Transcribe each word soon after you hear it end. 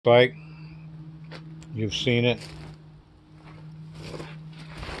Like, you've seen it.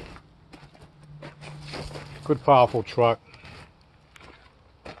 Good, powerful truck.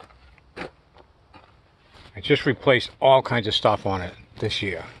 I just replaced all kinds of stuff on it this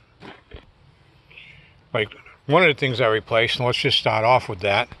year. Like, one of the things I replaced, and let's just start off with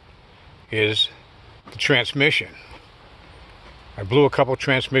that, is the transmission. I blew a couple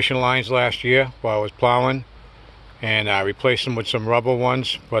transmission lines last year while I was plowing, and I replaced them with some rubber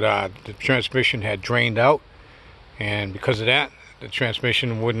ones, but the transmission had drained out, and because of that, the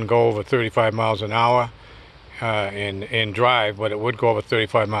transmission wouldn't go over 35 miles an hour in drive, but it would go over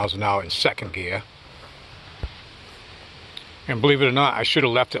 35 miles an hour in second gear. And believe it or not, I should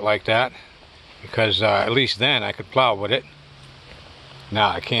have left it like that, because at least then I could plow with it. Now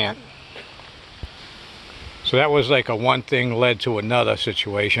I can't. So that was like a one thing led to another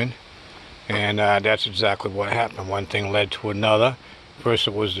situation, and that's exactly what happened. One thing led to another. First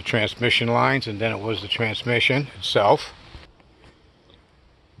it was the transmission lines, and then it was the transmission itself.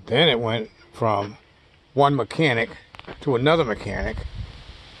 Then it went from one mechanic to another mechanic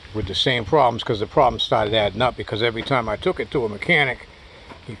with the same problems, because the problems started adding up, because every time I took it to a mechanic,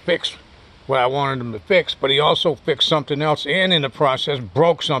 he fixed what I wanted him to fix, but he also fixed something else, and in the process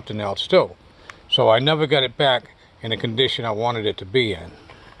broke something else too. So I never got it back in the condition I wanted it to be in.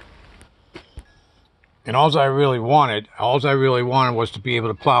 And all I really wanted was to be able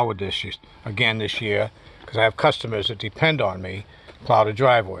to plow with this again this year, because I have customers that depend on me to plow the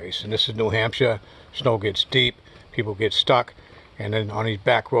driveways. And this is New Hampshire. Snow gets deep, people get stuck, and then on these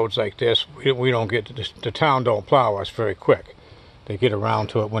back roads like this, we don't get to this, the town don't plow us very quick. They get around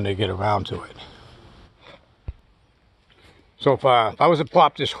to it when they get around to it. So if I was to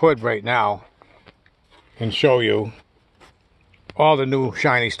pop this hood right now and show you all the new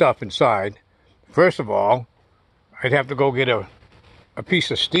shiny stuff inside, first of all, I'd have to go get a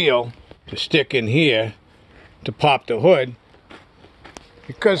piece of steel to stick in here to pop the hood,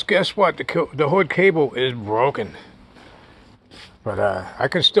 because guess what, the hood cable is broken. But I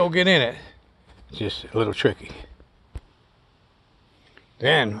can still get in it. It's just a little tricky.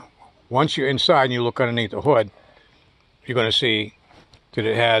 Then, once you're inside and you look underneath the hood, you're going to see that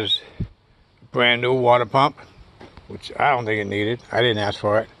it has a brand new water pump, which I don't think it needed. I didn't ask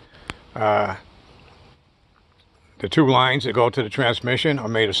for it. The two lines that go to the transmission are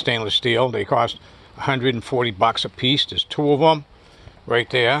made of stainless steel. They cost $140 a piece. There's two of them right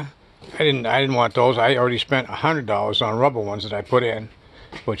there. I didn't want those. I already spent $100 on rubber ones that I put in,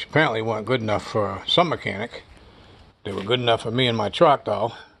 which apparently weren't good enough for some mechanic. They were good enough for me and my truck,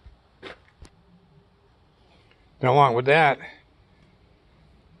 though. And along with that,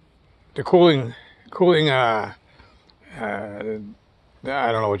 the cooling, I don't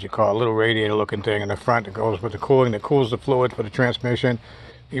know what you call it, a little radiator-looking thing in the front that goes with the cooling, that cools the fluid for the transmission.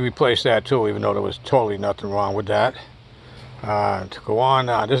 He replaced that too, even though there was totally nothing wrong with that. To go on,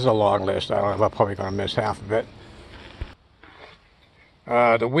 this is a long list. I don't know if I'm probably going to miss half of it.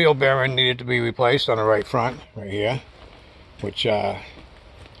 The wheel bearing needed to be replaced on the right front, right here, which I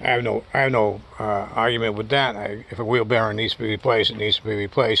have no argument with that. If a wheel bearing needs to be replaced, it needs to be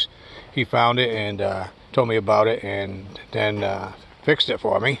replaced. He found it and told me about it, and then fixed it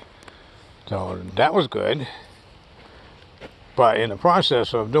for me. So that was good. But in the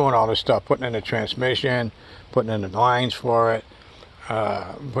process of doing all this stuff, putting in the transmission, putting in the lines for it,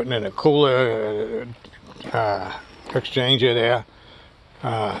 putting in a cooler exchanger there,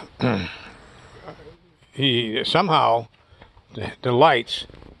 he somehow, the lights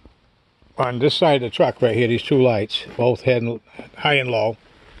on this side of the truck right here, these two lights, both high and low,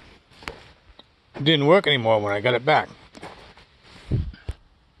 didn't work anymore when I got it back.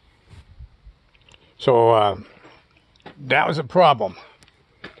 So that was a problem,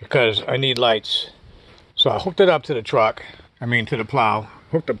 because I need lights. So I hooked it up to the truck, to the plow,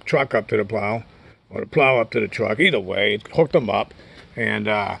 hooked the truck up to the plow, or the plow up to the truck, either way, hooked them up, and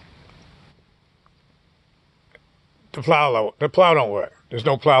the plow don't work. There's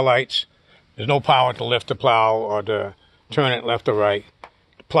no plow lights, there's no power to lift the plow or to turn it left or right.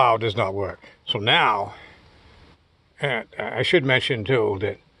 The plow does not work. So now, I should mention too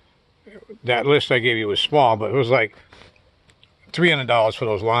that list I gave you was small, but it was like $300 for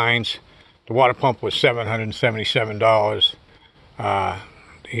those lines. The water pump was $777.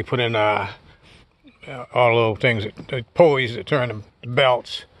 He put in all the little things, the pulleys that turn the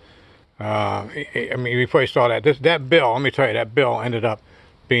belts. He replaced all that. That bill, let me tell you, that bill ended up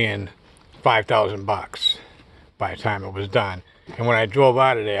being $5,000 by the time it was done. And when I drove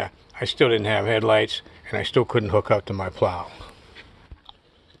out of there, I still didn't have headlights, and I still couldn't hook up to my plow.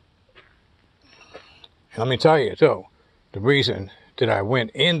 And let me tell you, too, the reason that I went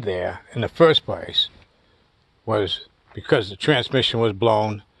in there in the first place was because the transmission was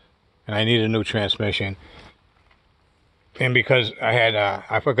blown and I needed a new transmission. And because I had,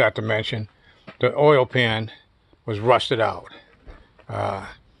 I forgot to mention, the oil pan was rusted out.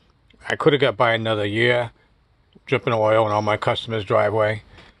 I could have got by another year dripping oil in all my customers' driveway,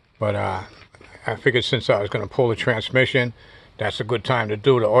 but I figured since I was going to pull the transmission, that's a good time to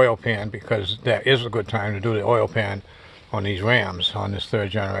do the oil pan, because that is a good time to do the oil pan on these Rams, on this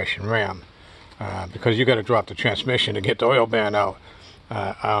third generation Ram, because you got to drop the transmission to get the oil pan out.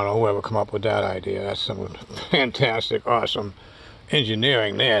 I don't know whoever come up with that idea. That's some fantastic, awesome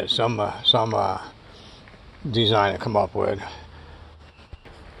engineering there. Some designer come up with.